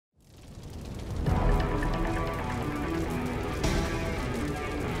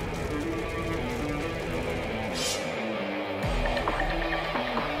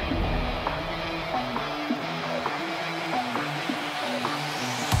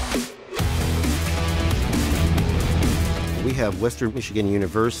we have Western Michigan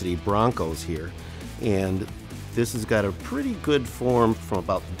University Broncos here, and this has got a pretty good form from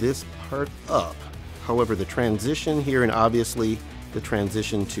about this part up. However, the transition here, and obviously the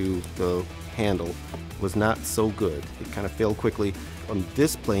transition to the handle, was not so good. It kind of failed quickly. On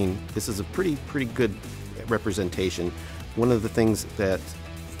this plane, this is a pretty good representation. One of the things that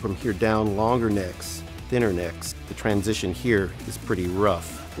from here down, longer necks, thinner necks, the transition here is pretty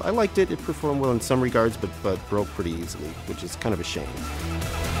rough. I liked it. It performed well in some regards, but broke pretty easily, which is kind of a shame.